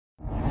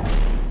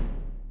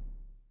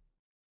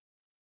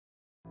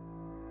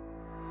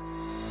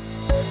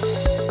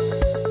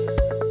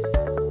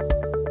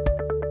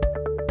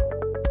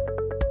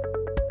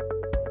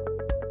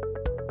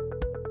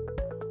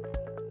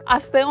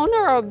As the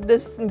owner of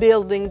this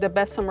building, the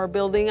Bessemer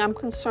building, I'm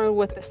concerned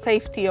with the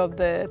safety of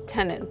the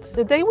tenants.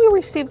 The day we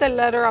received a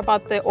letter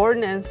about the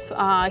ordinance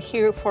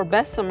here for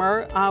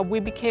Bessemer, we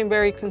became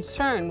very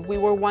concerned. We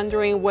were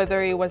wondering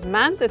whether it was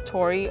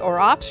mandatory or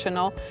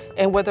optional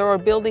and whether our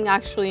building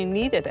actually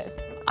needed it.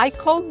 I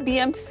called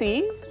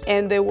BMC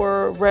and they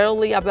were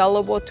readily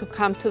available to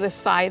come to the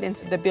site and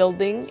see the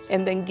building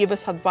and then give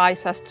us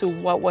advice as to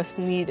what was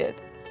needed.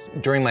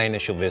 During my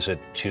initial visit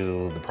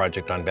to the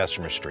project on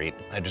Bessemer Street,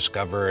 I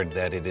discovered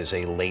that it is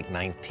a late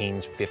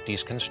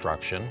 1950s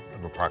construction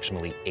of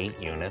approximately 8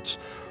 units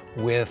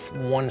with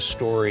 1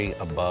 story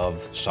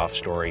above soft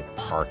story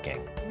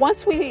parking.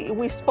 Once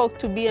we spoke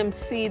to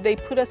BMC, they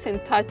put us in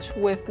touch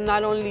with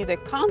not only the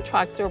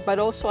contractor, but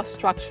also a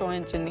structural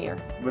engineer.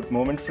 With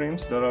moment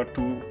frames, there are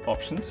 2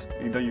 options.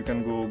 Either you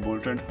can go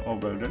bolted or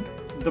welded.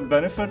 The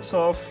benefits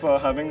of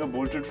having a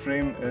bolted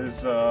frame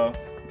is,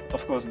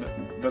 of course,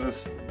 there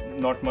is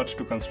not much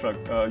to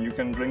construct. You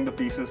can bring the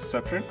pieces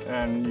separate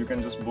and you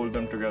can just bolt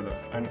them together,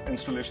 and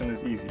installation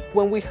is easy.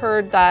 When we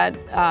heard that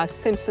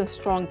Simpson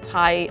Strong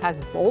Tie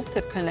has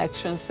bolted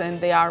connections and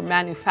they are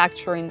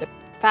manufacturing the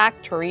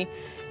factory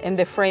and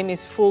the frame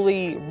is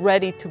fully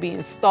ready to be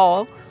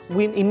installed,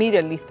 we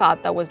immediately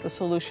thought that was the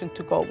solution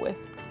to go with.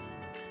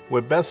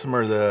 With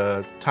Bessemer,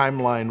 the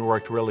timeline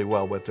worked really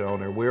well with the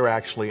owner. We were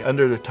actually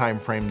under the time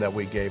frame that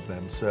we gave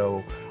them,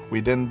 so we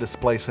didn't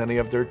displace any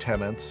of their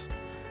tenants.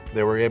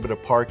 They were able to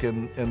park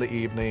in the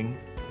evening.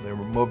 They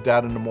were moved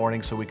out in the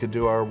morning so we could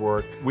do our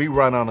work. We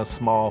run on a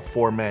small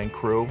 4-man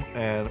crew,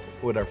 and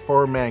with our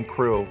 4-man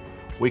crew,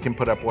 we can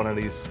put up one of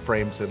these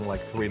frames in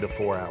like 3 to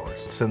 4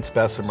 hours. Since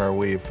Bessemer,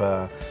 we've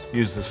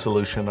used the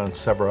solution on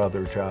several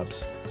other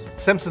jobs.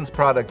 Simpson's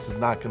products is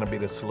not going to be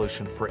the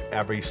solution for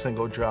every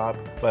single job,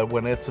 but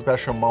when it's a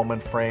special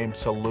moment frame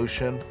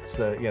solution, it's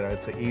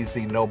an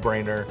easy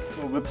no-brainer.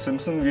 So with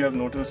Simpson, we have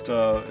noticed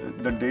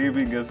the day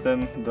we give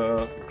them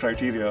the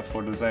criteria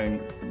for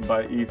design,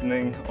 by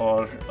evening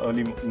or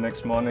early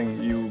next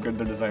morning, you get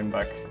the design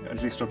back.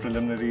 At least a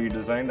preliminary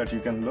design that you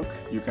can look,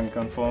 you can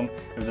confirm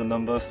if the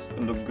numbers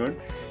look good,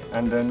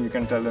 and then you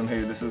can tell them,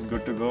 hey, this is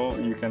good to go,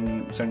 you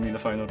can send me the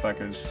final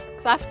package.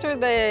 So after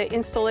the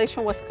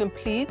installation was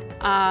complete,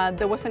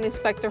 there was an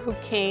inspector who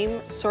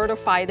came,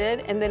 certified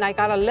it, and then I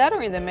got a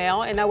letter in the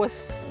mail and I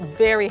was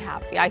very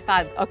happy. I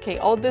thought, okay,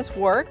 all this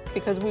work,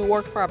 because we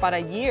worked for about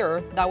a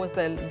year, that was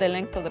the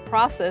length of the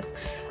process,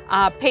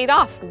 paid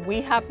off.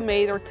 We have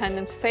made our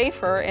tenants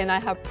safer and I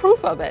have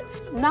proof of it.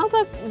 Now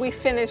that we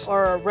finished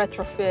our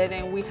retrofit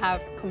and we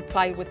have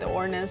complied with the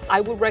ordinance, I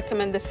would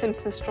recommend the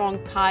Simpson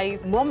Strong Tie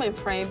moment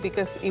frame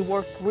because it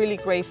worked really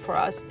great for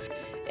us.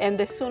 And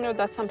the sooner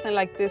that something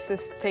like this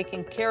is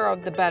taken care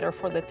of, the better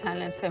for the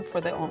tenants and for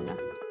the owner.